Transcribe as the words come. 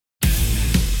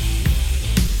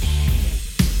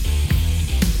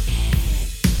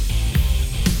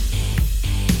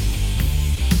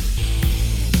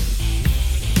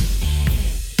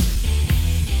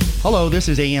Hello, this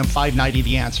is AM 590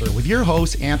 The Answer with your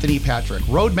host, Anthony Patrick.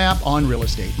 Roadmap on Real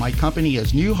Estate. My company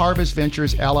is New Harvest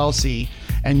Ventures, LLC,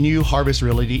 and New Harvest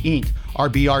Realty, Inc. Our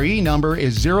BRE number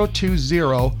is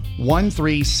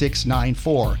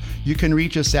 020-13694. You can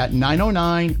reach us at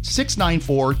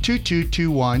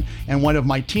 909-694-2221, and one of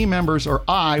my team members or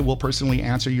I will personally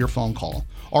answer your phone call.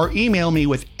 Or email me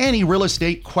with any real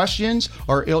estate questions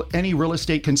or any real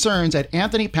estate concerns at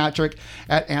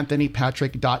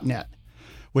anthonypatrick@anthonypatrick.net.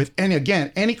 And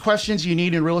again, any questions you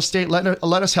need in real estate, let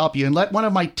us help you, and let one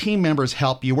of my team members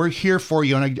help you. We're here for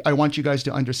you, and I want you guys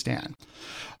to understand.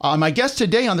 My guest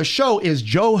today on the show is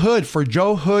Joe Hood for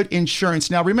Joe Hood Insurance.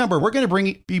 Now, remember, we're going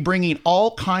to be bringing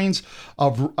all kinds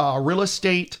of real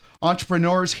estate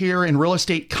entrepreneurs here and real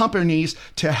estate companies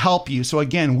to help you. So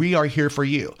again, we are here for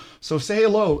you. So say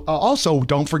hello. Also,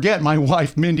 don't forget, my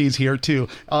wife Mindy's here too.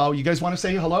 You guys want to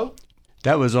say hello?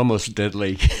 That was almost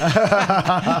deadly.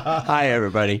 Hi,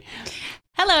 everybody.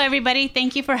 Hello, everybody.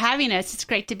 Thank you for having us. It's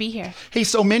great to be here. Hey,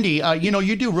 so Mindy,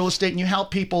 you do real estate and you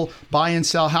help people buy and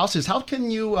sell houses. How can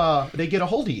they get a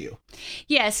hold of you?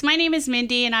 Yes, my name is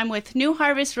Mindy and I'm with New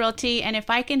Harvest Realty. And if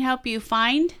I can help you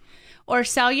find or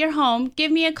sell your home,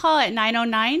 give me a call at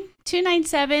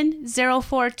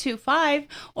 909-297-0425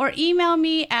 or email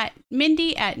me at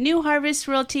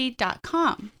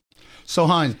mindy@newharvestrealty.com. So,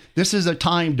 hon, this is a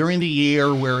time during the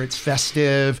year where it's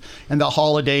festive and the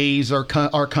holidays are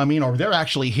coming, or they're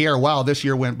actually here. Wow, this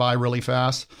year went by really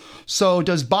fast. So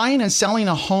does buying and selling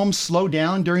a home slow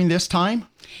down during this time?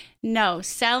 No,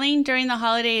 selling during the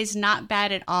holiday is not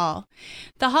bad at all.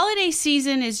 The holiday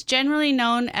season is generally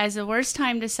known as the worst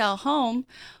time to sell a home.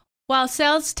 While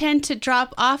sales tend to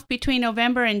drop off between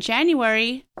November and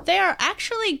January, there are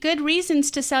actually good reasons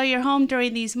to sell your home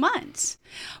during these months.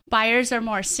 Buyers are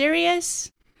more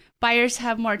serious. Buyers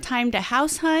have more time to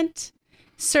house hunt.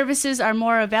 Services are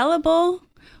more available.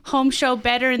 Homes show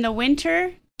better in the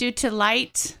winter due to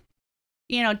light,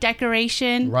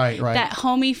 decoration. Right. That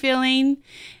homey feeling,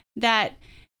 that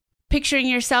picturing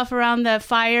yourself around the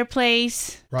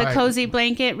fireplace, the cozy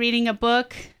blanket, reading a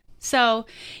book. So,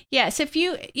 yes, if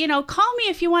you call me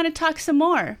if you want to talk some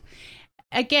more.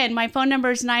 Again, my phone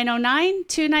number is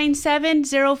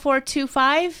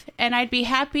 909-297-0425, and I'd be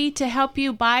happy to help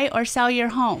you buy or sell your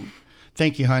home.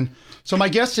 Thank you, hon. So my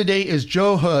guest today is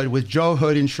Joe Hood with Joe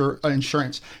Hood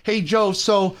Insurance. Hey, Joe,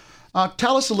 so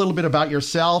tell us a little bit about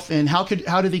yourself and how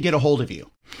did they get a hold of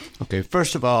you? Okay,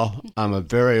 first of all, I'm a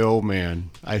very old man.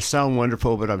 I sound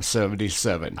wonderful, but I'm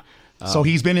 77. So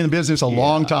he's been in the business a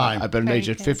long time. I've been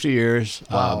aged 50 years.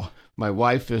 Wow. My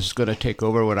wife is going to take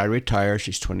over when I retire.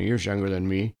 She's 20 years younger than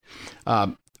me.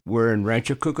 We're in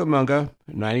Rancho Cucamonga,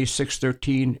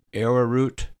 9613 Arrow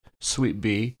Route, Suite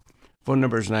B. Phone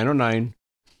number is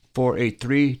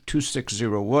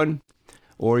 909-483-2601.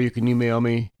 Or you can email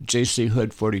me,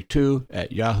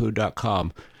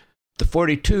 jchood42@yahoo.com. The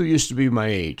 42 used to be my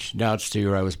age. Now it's the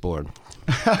year I was born.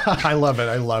 I love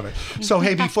it. So,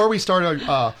 hey, before we start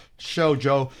our show,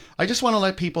 Joe, I just want to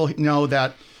let people know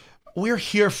that we're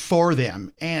here for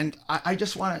them. And I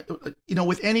just want to,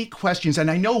 with any questions,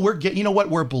 and I know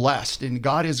we're blessed and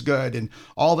God is good and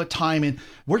all the time. And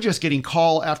we're just getting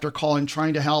call after call and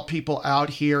trying to help people out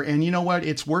here. And you know what?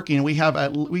 It's working. We have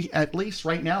at least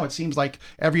right now, it seems like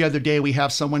every other day we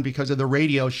have someone because of the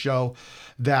radio show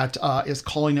that is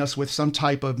calling us with some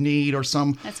type of need or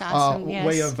some That's awesome.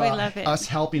 way of us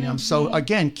helping them. So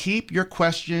again, keep your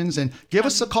questions and give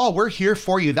us a call. We're here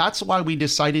for you. That's why we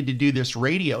decided to do this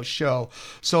radio show.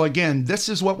 So again, this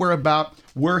is what we're about.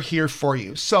 We're here for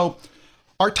you. So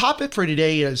our topic for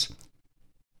today is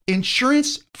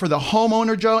insurance for the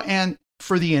homeowner, Joe, and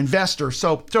for the investor.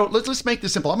 So Joe, let's make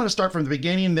this simple. I'm going to start from the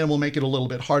beginning, and then we'll make it a little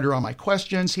bit harder on my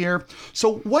questions here.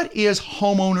 So what is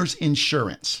homeowners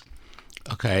insurance?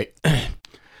 Okay.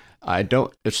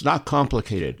 It's not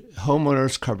complicated.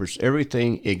 Homeowners covers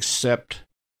everything except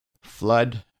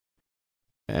flood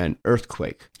and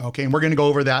earthquake. Okay. And we're going to go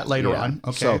over that later on.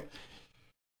 Okay. So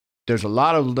there's a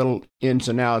lot of little ins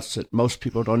and outs that most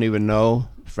people don't even know.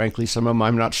 Frankly, some of them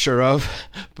I'm not sure of.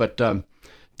 But the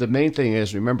main thing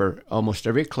is, remember, almost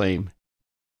every claim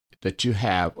that you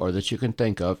have or that you can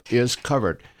think of is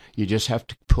covered. You just have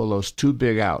to pull those two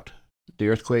big out, the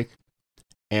earthquake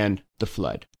and the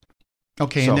flood.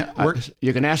 Okay, so and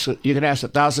you can ask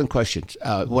 1,000 questions.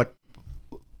 What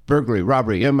burglary,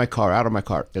 robbery, in my car, out of my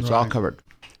car? It's all covered.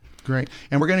 Great,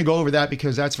 and we're going to go over that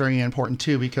because that's very important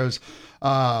too. Because,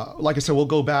 like I said, we'll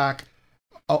go back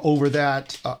over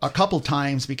that a couple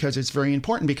times because it's very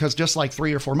important. Because just like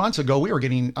 3 or 4 months ago, we were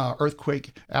getting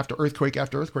earthquake after earthquake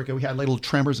after earthquake, and we had little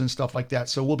tremors and stuff like that.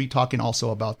 So we'll be talking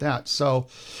also about that. So,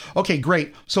 okay,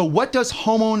 great. So, what does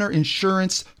homeowner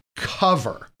insurance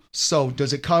cover? So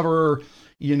does it cover,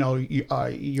 your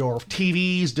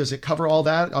TVs? Does it cover all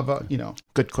that?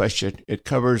 Good question. It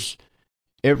covers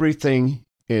everything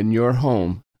in your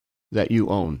home that you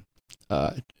own.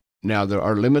 Now, there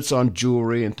are limits on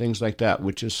jewelry and things like that,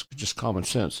 which is just common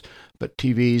sense. But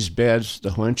TVs, beds,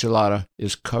 the whole enchilada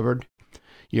is covered.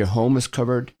 Your home is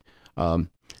covered.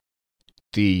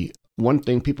 The one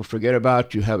thing people forget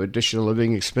about, you have additional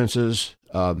living expenses.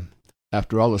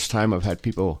 After all this time, I've had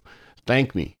people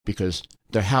thank me because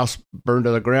their house burned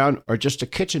to the ground or just a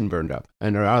kitchen burned up,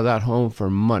 and they're out of that home for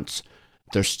months.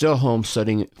 There's still homes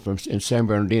sitting in San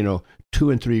Bernardino 2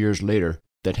 and 3 years later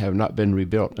that have not been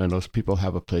rebuilt, and those people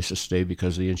have a place to stay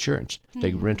because of the insurance.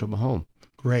 They rent them a home.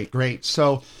 Great.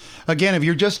 So, again, if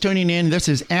you're just tuning in, this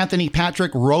is Anthony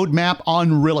Patrick, Roadmap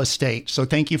on Real Estate. So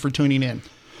thank you for tuning in.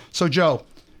 So, Joe,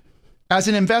 as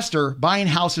an investor, buying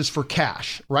houses for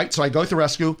cash, right? So I go through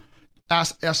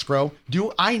escrow.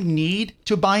 Do I need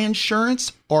to buy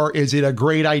insurance, or is it a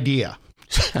great idea?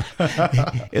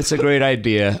 It's a great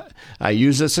idea. I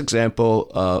use this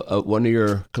example of one of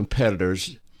your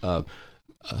competitors,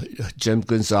 Jim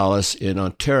Gonzalez in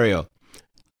Ontario.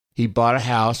 He bought a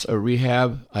house, a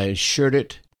rehab. I insured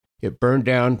it. It burned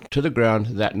down to the ground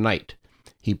that night.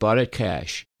 He bought it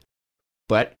cash,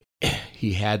 but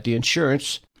he had the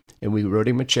insurance, and we wrote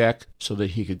him a check so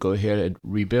that he could go ahead and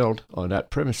rebuild on that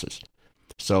premises.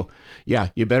 So, yeah,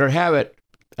 you better have it.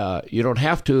 You don't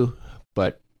have to,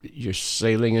 but you're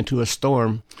sailing into a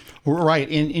storm. Right.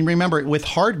 And remember, with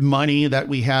hard money that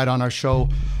we had on our show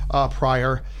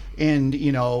prior, and,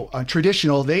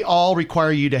 traditional, they all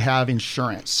require you to have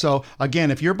insurance. So again,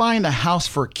 if you're buying the house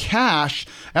for cash,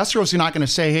 escrows are not going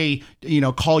to say, hey,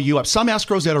 call you up. Some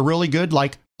escrows that are really good,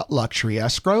 like Luxury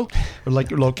Escrow, like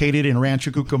located in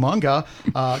Rancho Cucamonga,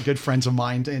 good friends of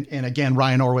mine. And again,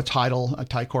 Ryan Orr with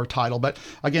Ticor Title. But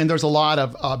again, there's a lot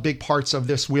of big parts of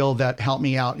this wheel that help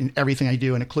me out in everything I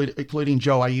do, and including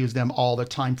Joe. I use them all the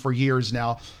time for years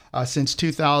now, since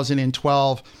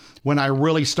 2012. When I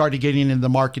really started getting into the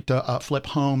market to flip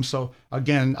homes. So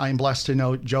again, I'm blessed to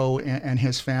know Joe and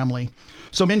his family.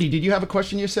 So Mindy, did you have a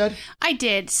question you said? I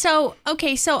did. So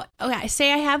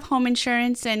say I have home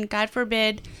insurance and God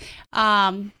forbid,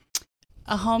 a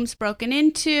home's broken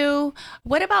into.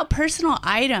 What about personal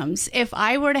items? If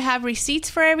I were to have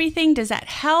receipts for everything, does that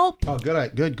help? Oh, good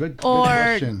Or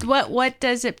question. what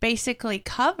does it basically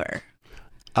cover?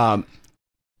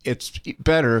 It's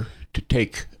better to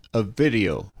take a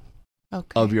video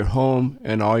of your home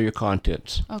and all your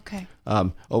contents. Okay.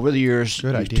 Over the years,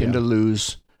 Good you idea. tend to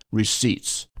lose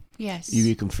receipts. Yes.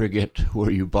 You can forget where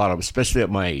you bought them, especially at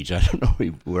my age. I don't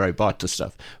know where I bought the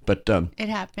stuff. But it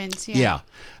happens, yeah.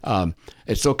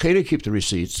 It's okay to keep the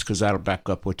receipts because that'll back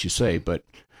up what you say. But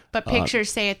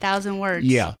pictures say 1,000 words.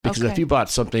 Yeah, because if you bought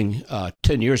something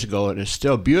 10 years ago and it's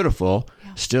still beautiful,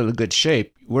 still in good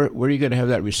shape, where are you going to have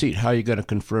that receipt? How are you going to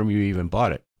confirm you even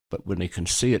bought it? But when they can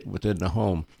see it within the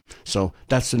home. So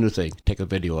that's the new thing. Take a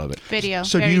video of it.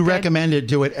 So do you recommend it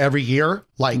do it every year?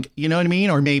 Like, you know what I mean?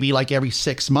 Or maybe like every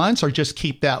 6 months, or just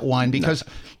keep that one? Because,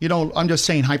 I'm just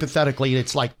saying hypothetically,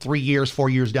 it's like 3 years, 4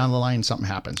 years down the line, something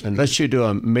happens. Unless you do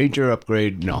a major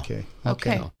upgrade, no.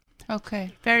 Okay. No.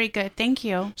 Okay. Very good. Thank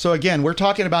you. So again, we're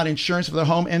talking about insurance for the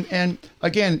home. And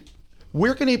again,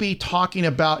 we're going to be talking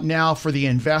about now for the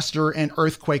investor and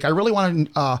earthquake. I really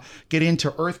want to get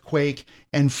into earthquake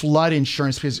and flood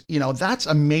insurance because, that's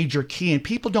a major key. And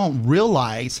people don't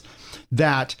realize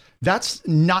that that's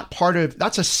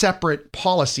a separate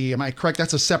policy. Am I correct?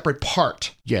 That's a separate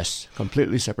part. Yes,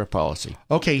 completely separate policy.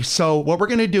 Okay, so what we're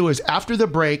going to do is after the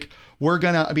break, we're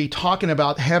going to be talking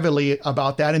heavily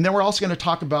about that. And then we're also going to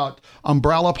talk about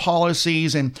umbrella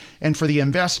policies and for the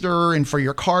investor and for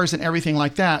your cars and everything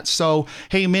like that. So,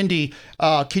 hey, Mindy,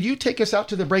 could you take us out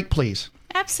to the break, please?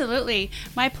 Absolutely.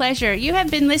 My pleasure. You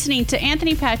have been listening to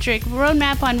Anthony Patrick,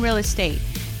 Roadmap on Real Estate.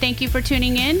 Thank you for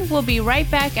tuning in. We'll be right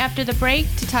back after the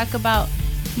break to talk about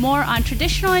more on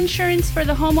traditional insurance for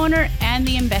the homeowner and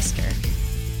the investor.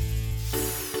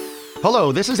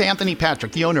 Hello, this is Anthony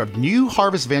Patrick, the owner of New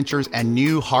Harvest Ventures and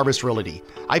New Harvest Realty.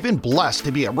 I've been blessed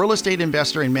to be a real estate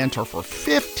investor and mentor for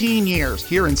 15 years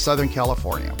here in Southern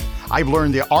California. I've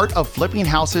learned the art of flipping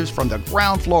houses from the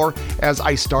ground floor as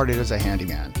I started as a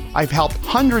handyman. I've helped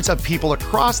hundreds of people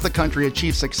across the country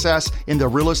achieve success in the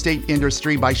real estate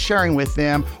industry by sharing with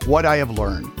them what I have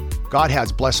learned. God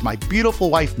has blessed my beautiful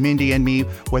wife, Mindy, and me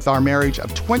with our marriage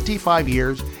of 25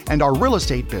 years and our real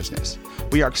estate business.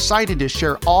 We are excited to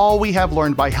share all we have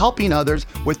learned by helping others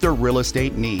with their real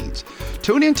estate needs.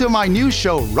 Tune into my new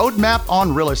show, Roadmap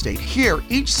on Real Estate, here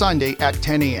each Sunday at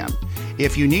 10 a.m.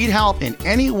 If you need help in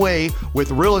any way with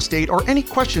real estate or any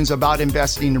questions about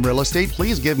investing in real estate,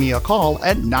 please give me a call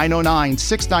at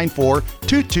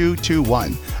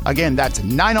 909-694-2221. Again, that's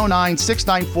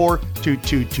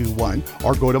 909-694-2221.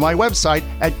 Or go to my website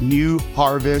at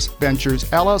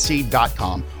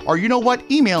newharvestventuresllc.com. Or you know what?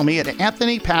 Email me at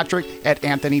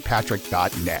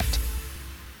anthonypatrick@anthonypatrick.net.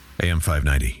 AM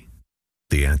 590,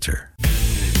 The Answer.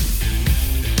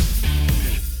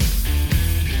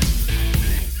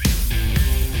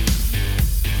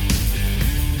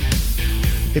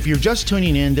 If you're just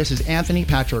tuning in, this is Anthony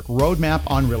Patrick, Roadmap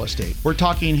on Real Estate. We're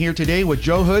talking here today with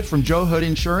Joe Hood from Joe Hood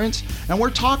Insurance, and we're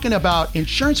talking about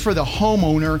insurance for the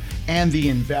homeowner and the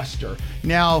investor.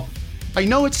 Now, I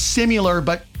know it's similar,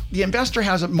 but the investor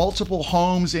has multiple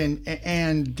homes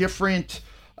and different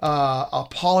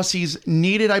policies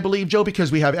needed, I believe, Joe,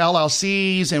 because we have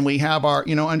LLCs and we have our,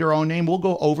 under our own name. We'll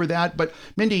go over that. But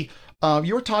Mindy,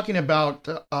 you were talking about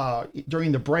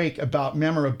during the break about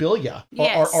memorabilia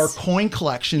or coin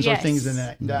collections or things in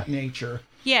that nature.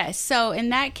 Yes. So in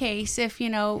that case, if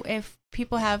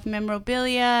people have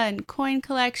memorabilia and coin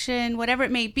collection, whatever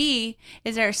it may be,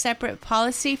 is there a separate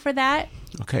policy for that?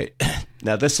 Okay.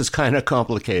 Now this is kind of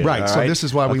complicated. Right. So this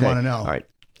is why we want to know. All right.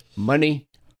 Money,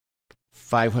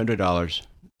 $500.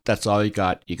 That's all you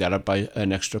got. You got to buy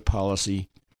an extra policy,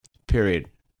 period.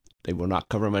 They will not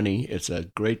cover money. It's a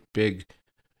great big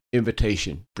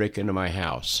invitation. Break into my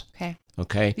house.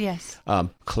 Okay? Yes.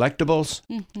 Collectibles.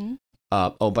 Mm-hmm.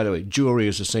 By the way, jewelry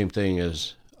is the same thing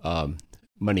as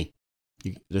money.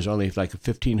 There's only like a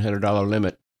 $1,500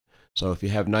 limit. So if you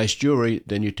have nice jewelry,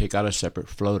 then you take out a separate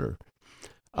floater.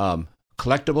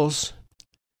 Collectibles,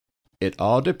 it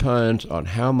all depends on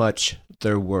how much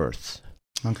they're worth.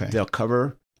 Okay. They'll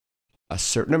cover a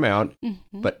certain amount,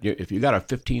 but if you got a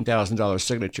 $15,000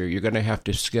 signature, you're going to have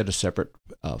to get a separate,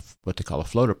 what they call a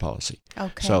floater policy.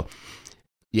 Okay. So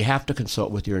you have to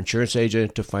consult with your insurance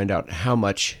agent to find out how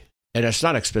much, and it's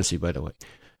not expensive, by the way,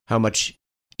 how much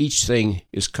each thing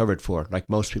is covered for. Like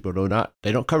most people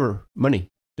they don't cover money.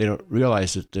 They don't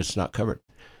realize that it's not covered.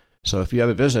 So if you have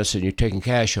a business and you're taking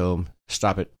cash home,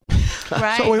 stop it.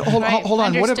 Right. So wait, hold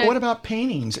on. Understood. What about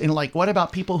paintings? And what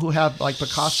about people who have like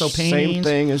Picasso paintings? Same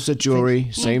thing as the jewelry.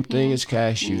 Same thing as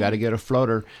cash. You got to get a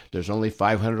floater. There's only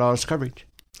 $500 coverage.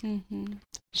 Mm-hmm.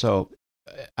 So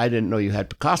I didn't know you had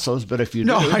Picassos, but if you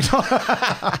do. I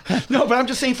don't. No, but I'm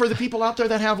just saying for the people out there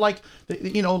that have like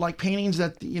paintings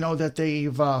that, that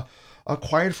they've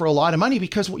acquired for a lot of money,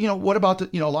 because what about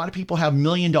a lot of people have $1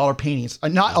 million paintings.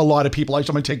 Not a lot of people. I'm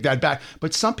going to take that back,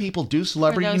 but some people do,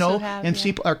 celebrity,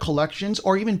 people are collections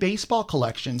or even baseball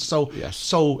collections. So yes.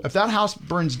 So if that house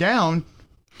burns down,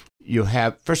 you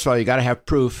have, first of all, you got to have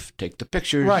proof. Take the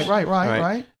pictures,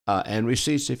 right, and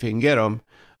receipts if you can get them.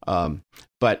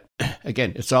 But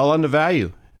again, it's all on the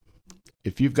value.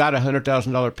 If you've got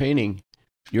 $100,000 painting,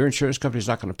 your insurance company is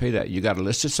not going to pay that. You got to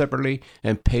list it separately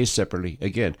and pay separately.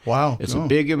 Again, wow, it's a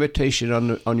big invitation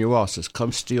on your wall. It says,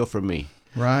 "Come steal from me."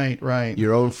 Right.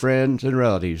 Your own friends and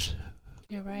relatives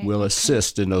You're right. will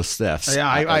assist in those thefts. Yeah,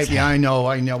 I know.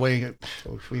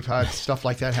 We've had stuff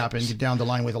like that happen down the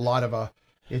line with a lot of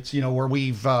it's where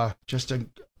we've just a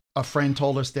friend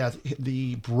told us that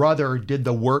the brother did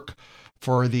the work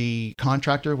for the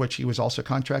contractor, which he was also a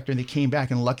contractor, and they came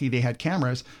back, and lucky they had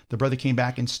cameras. The brother came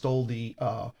back and stole the,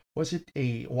 was it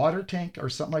a water tank or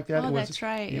something like that? Oh, that's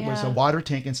right. It was a water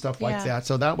tank and stuff like that.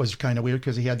 So that was kind of weird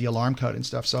because he had the alarm code and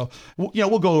stuff. So,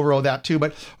 we'll go over all that too.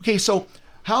 But, okay, so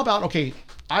how about,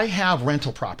 I have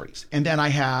rental properties, and then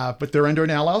but they're under an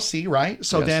LLC, right?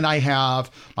 So then I have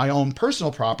my own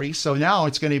personal property. So now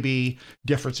it's going to be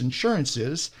different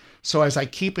insurances. So as I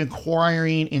keep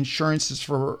acquiring insurances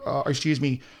for,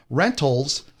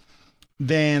 rentals,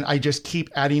 then I just keep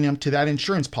adding them to that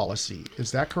insurance policy.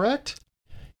 Is that correct?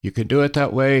 You can do it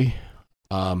that way.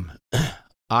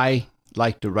 I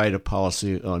like to write a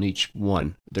policy on each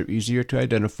one. They're easier to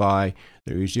identify.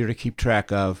 They're easier to keep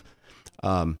track of.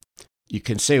 You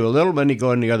can save a little money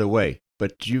going the other way,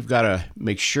 but you've got to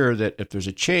make sure that if there's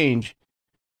a change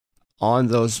on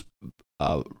those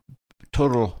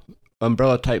total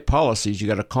umbrella type policies, you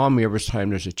got to call me every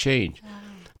time there's a change. Wow.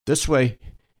 This way,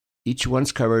 each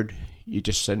one's covered. You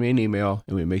just send me an email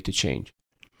and we make the change.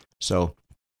 So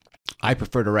I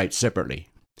prefer to write separately.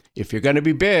 If you're going to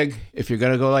be big, if you're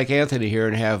going to go like Anthony here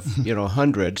and have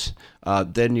hundreds,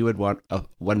 then you would want a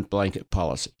one blanket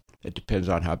policy. It depends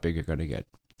on how big you're going to get.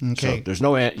 Okay. So there's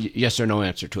no yes or no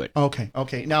answer to it. Okay.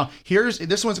 Now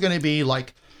this one's going to be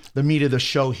like the meat of the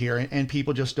show here, and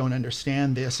people just don't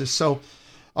understand this.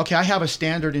 I have a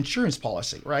standard insurance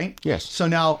policy, right? Yes. So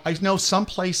now I know some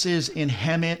places in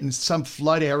Hemet and some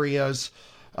flood areas,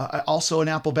 also in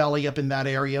Apple Valley up in that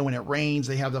area. When it rains,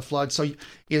 they have the flood. So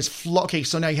okay,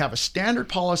 so now you have a standard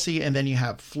policy, and then you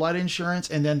have flood insurance,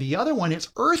 and then the other one is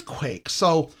earthquake.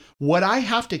 So would I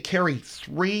have to carry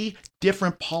 3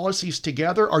 different policies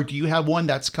together, or do you have one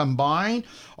that's combined?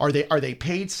 Are they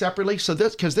paid separately? So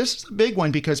this is a big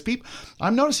one, because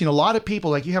I'm noticing a lot of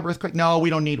people, like, you have earthquake. No, we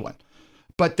don't need one.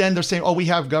 But then they're saying, oh, we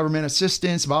have government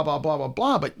assistance, blah, blah, blah, blah,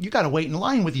 blah. But you got to wait in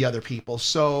line with the other people.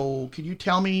 So can you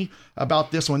tell me about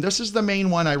this one? This is the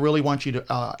main one I really want you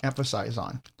to emphasize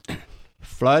on.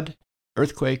 Flood,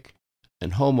 earthquake,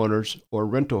 and homeowners or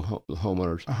rental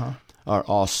homeowners are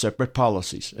all separate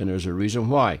policies. And there's a reason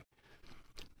why.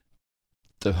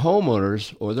 The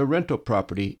homeowners or the rental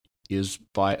property is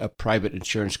by a private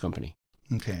insurance company.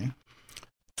 Okay.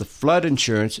 The flood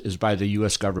insurance is by the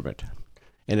U.S. government.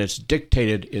 And it's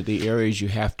dictated in the areas you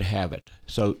have to have it.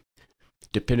 So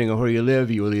depending on where you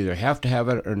live, you will either have to have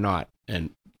it or not. And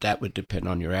that would depend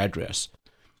on your address.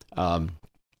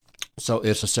 So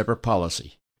it's a separate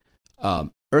policy.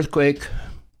 Earthquake,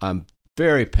 I'm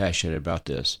very passionate about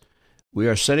this. We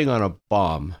are sitting on a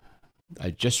bomb. I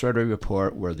just read a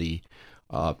report where they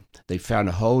found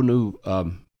a whole new,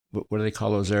 what do they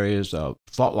call those areas?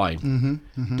 Fault line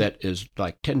that is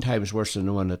like 10 times worse than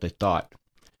the one that they thought.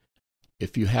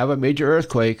 If you have a major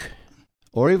earthquake,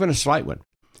 or even a slight one,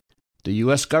 the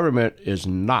U.S. government is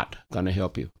not going to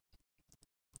help you.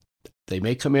 They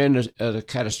may come in as a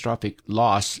catastrophic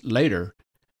loss later,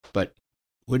 but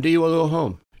when do you go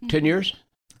home? 10 years?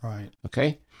 Right.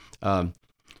 Okay.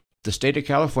 The state of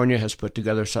California has put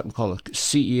together something called a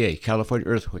CEA, California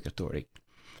Earthquake Authority.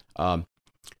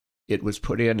 It was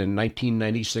put in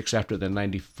 1996 after the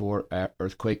 94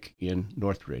 earthquake in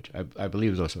Northridge. I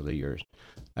believe those are the years.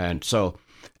 And so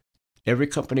every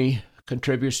company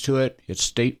contributes to it. It's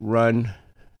state-run,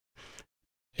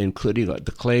 including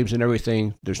the claims and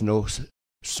everything. There's no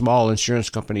small insurance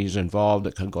companies involved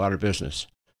that can go out of business.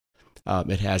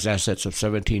 It has assets of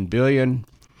 $17 billion,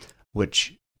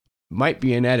 which might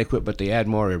be inadequate, but they add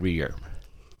more every year.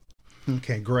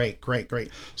 Okay, great.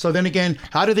 So then again,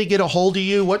 how do they get a hold of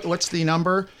you? What's the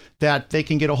number that they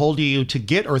can get a hold of you to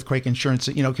get earthquake insurance?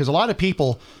 You know, because a lot of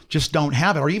people just don't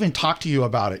have it or even talk to you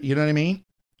about it. You know what I mean?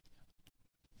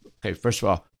 Okay, first of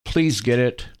all, please get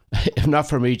it. If not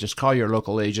for me, just call your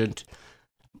local agent.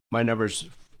 My number's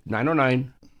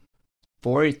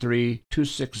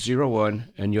 909-483-2601,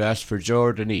 and you ask for Joe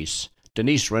or Denise.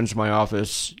 Denise runs my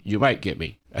office. You might get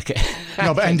me. Okay.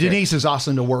 No, but and Denise is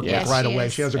awesome to work with right away.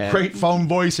 She has a great phone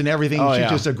voice and everything. She's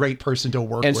just a great person to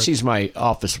work with. And she's my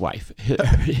office wife.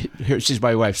 She's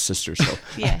my wife's sister. So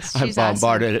yes, I'm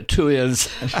bombarded at 2 ends.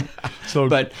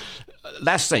 But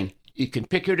last thing, you can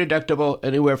pick your deductible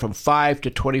anywhere from 5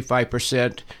 to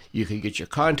 25%. You can get your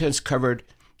contents covered,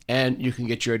 and you can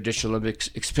get your additional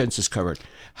expenses covered.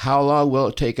 How long will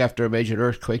it take after a major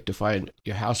earthquake to find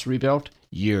your house rebuilt?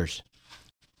 Years.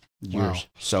 Wow.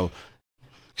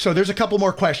 So there's a couple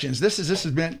more questions. This is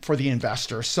meant for the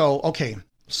investor. So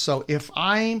if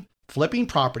I'm flipping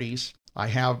properties, I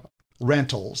have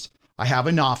rentals, I have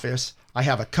an office, I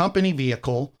have a company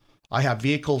vehicle, I have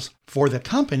vehicles for the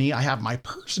company, I have my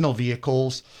personal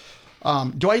vehicles.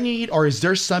 Do I need, or is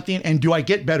there something, and do I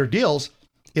get better deals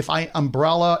if I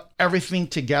umbrella everything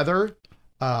together?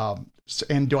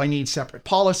 And do I need separate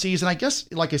policies? And I guess,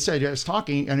 like I said, I was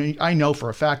talking, and I know for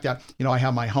a fact that, I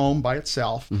have my home by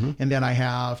itself, and then I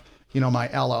have, my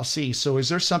LLC. So is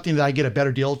there something that I get a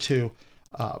better deal to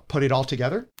put it all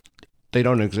together? They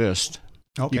don't exist.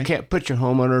 Okay. You can't put your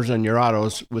homeowners and your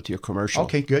autos with your commercial.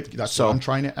 Okay, good. That's what I'm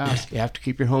trying to ask. You have to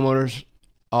keep your homeowners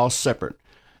all separate.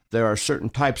 There are certain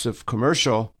types of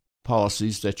commercial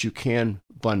policies that you can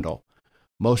bundle.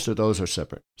 Most of those are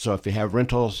separate. So if you have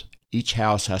rentals, each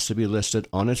house has to be listed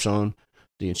on its own.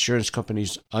 The insurance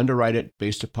companies underwrite it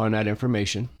based upon that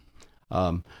information.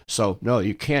 So no,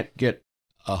 you can't get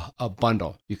a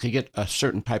bundle. You can get a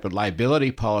certain type of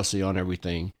liability policy on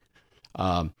everything.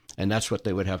 And that's what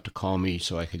they would have to call me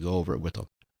so I could go over it with them,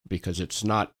 because it's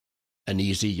not an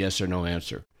easy yes or no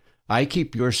answer. I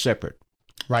keep yours separate.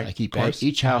 Right. I keep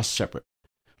each house separate,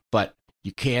 but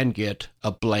you can get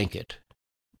a blanket.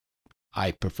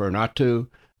 I prefer not to.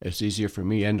 It's easier for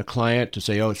me and the client to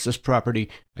say, oh, it's this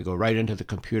property. I go right into the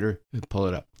computer and pull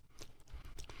it up.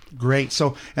 Great.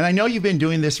 So, and I know you've been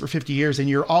doing this for 50 years, and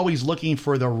you're always looking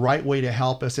for the right way to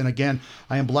help us. And again,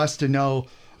 I am blessed to know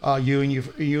you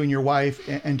and your wife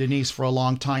and Denise for a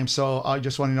long time. So I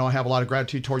just want to know I have a lot of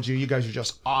gratitude towards you. You guys are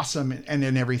just awesome and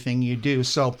in everything you do.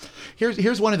 So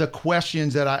here's one of the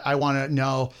questions that I want to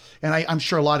know, and I'm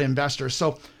sure a lot of investors.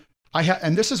 So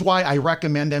and this is why I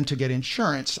recommend them to get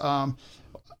insurance.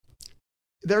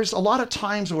 there's a lot of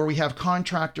times where we have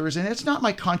contractors, and it's not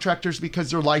my contractors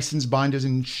because their license bond is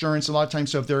insurance a lot of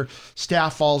times. So if their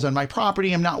staff falls on my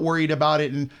property, I'm not worried about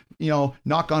it. And,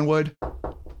 knock on wood,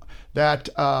 that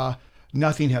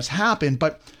nothing has happened.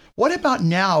 But what about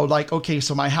now? Like, okay,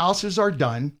 so my houses are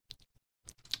done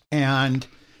and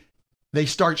they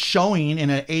start showing,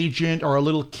 and an agent or a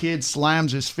little kid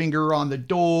slams his finger on the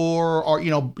door, or,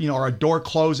 or a door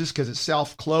closes because it's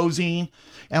self-closing.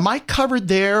 Am I covered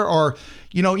there? Or,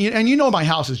 and my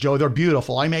houses, Joe, they're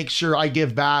beautiful. I make sure I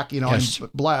give back, Yes. and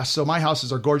bless. So my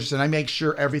houses are gorgeous, and I make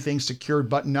sure everything's secured,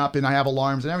 buttoned up, and I have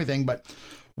alarms and everything. But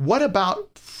what about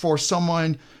for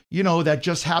someone, that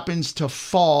just happens to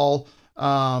fall?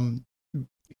 They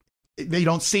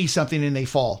don't see something and they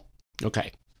fall.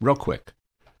 Okay, real quick.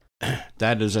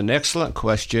 That is an excellent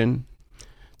question.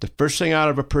 The first thing out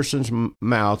of a person's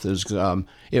mouth is,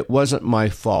 it wasn't my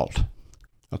fault.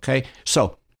 Okay,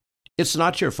 so it's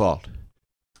not your fault,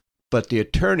 but the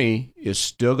attorney is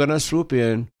still going to swoop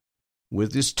in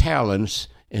with his talons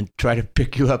and try to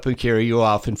pick you up and carry you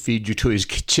off and feed you to his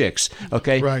chicks.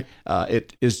 Okay, Right.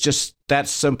 It is just that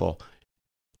simple.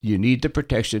 You need the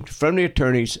protection from the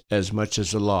attorneys as much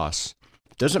as the loss.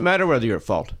 Doesn't matter whether you're at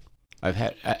fault.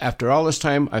 After all this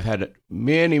time, I've had it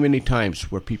many, many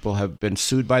times where people have been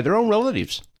sued by their own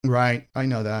relatives. Right. I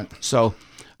know that. So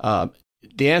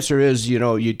the answer is,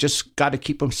 you just got to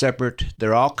keep them separate.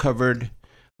 They're all covered.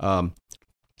 And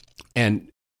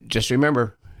just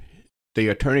remember, the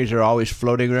attorneys are always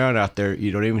floating around out there.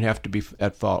 You don't even have to be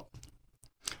at fault.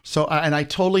 So, and I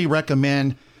totally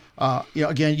recommend,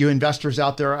 again, you investors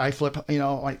out there, I flip,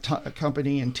 my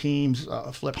company and teams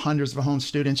flip hundreds of home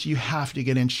students. You have to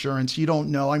get insurance. You don't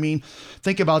know. I mean,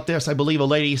 think about this. I believe a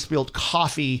lady spilled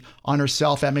coffee on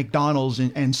herself at McDonald's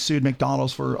and sued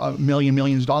McDonald's for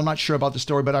millions of dollars. I'm not sure about the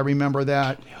story, but I remember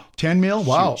that. 10 mil?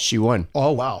 Wow. She won.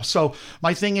 Oh, wow. So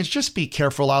my thing is just be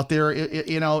careful out there.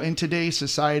 In today's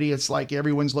society, it's like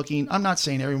everyone's looking. I'm not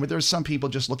saying everyone, but there's some people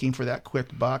just looking for that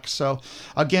quick buck. So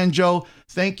again, Joe,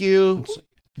 thank you.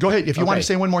 Go ahead. If you want to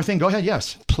say one more thing, go ahead.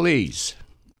 Yes. Please.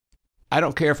 I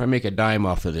don't care if I make a dime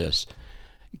off of this.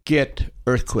 Get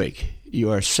earthquake. You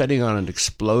are setting on an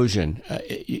explosion.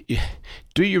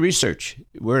 Do your research.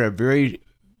 We're in a very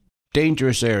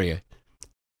dangerous area.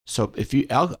 So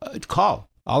I'll call.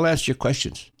 I'll ask you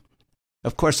questions.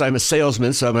 Of course, I'm a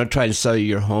salesman, so I'm going to try to sell you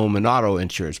your home and auto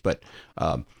insurance, but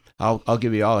I'll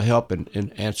give you all the help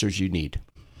and answers you need.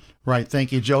 Right.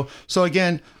 Thank you, Joe. So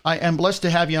again, I am blessed to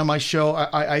have you on my show.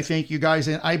 I thank you guys.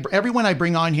 And everyone I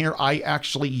bring on here, I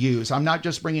actually use. I'm not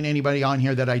just bringing anybody on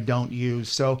here that I don't use.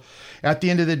 So at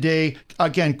the end of the day,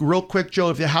 again, real quick,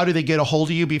 Joe, how do they get a hold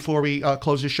of you before we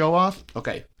close the show off?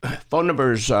 Okay. Phone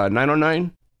number is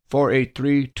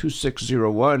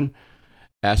 909-483-2601.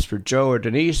 Ask for Joe or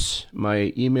Denise.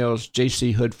 My email is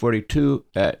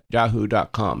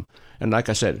jchood42@yahoo.com. And like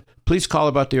I said, please call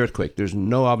about the earthquake. There's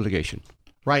no obligation.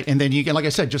 Right. And then you can, like I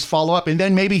said, just follow up. And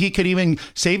then maybe he could even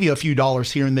save you a few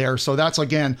dollars here and there. So that's,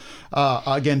 again,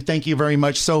 thank you very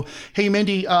much. So, hey,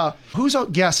 Mindy, who's our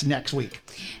guest next week?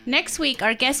 Next week,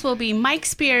 our guests will be Mike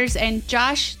Spears and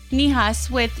Josh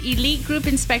Nihas with Elite Group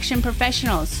Inspection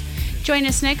Professionals. Join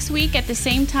us next week at the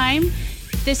same time.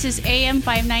 This is AM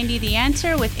 590 The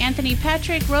Answer with Anthony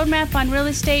Patrick, Roadmap on Real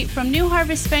Estate from New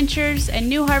Harvest Ventures and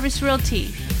New Harvest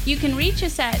Realty. You can reach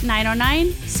us at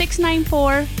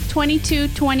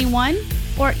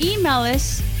 909-694-2221 or email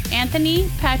us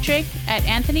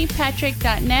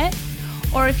anthonypatrick@anthonypatrick.net.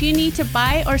 Or if you need to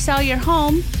buy or sell your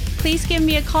home, please give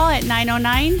me a call at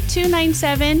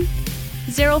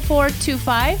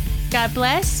 909-297-0425. God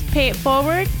bless. Pay it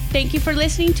forward. Thank you for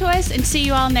listening to us, and see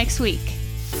you all next week.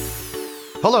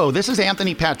 Hello, this is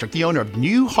Anthony Patrick, the owner of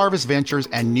New Harvest Ventures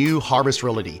and New Harvest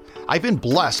Realty. I've been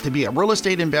blessed to be a real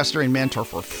estate investor and mentor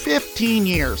for 15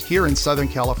 years here in Southern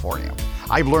California.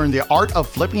 I've learned the art of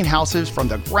flipping houses from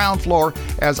the ground floor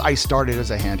as I started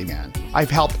as a handyman. I've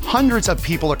helped hundreds of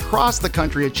people across the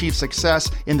country achieve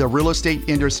success in the real estate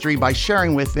industry by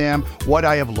sharing with them what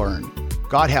I have learned.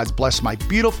 God has blessed my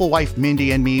beautiful wife,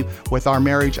 Mindy, and me with our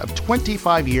marriage of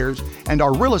 25 years and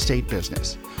our real estate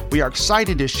business. We are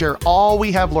excited to share all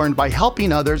we have learned by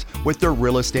helping others with their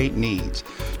real estate needs.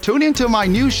 Tune into my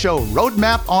new show,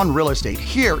 Roadmap on Real Estate,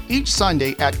 here each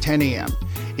Sunday at 10 a.m.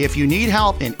 If you need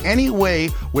help in any way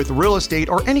with real estate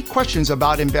or any questions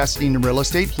about investing in real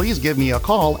estate, please give me a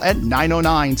call at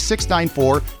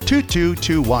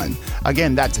 909-694-2221.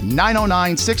 Again, that's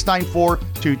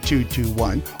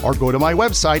 909-694-2221. Or go to my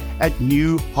website at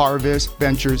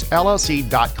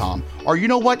newharvestventuresllc.com. Or you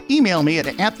know what? Email me at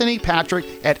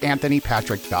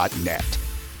anthonypatrick@anthonypatrick.net.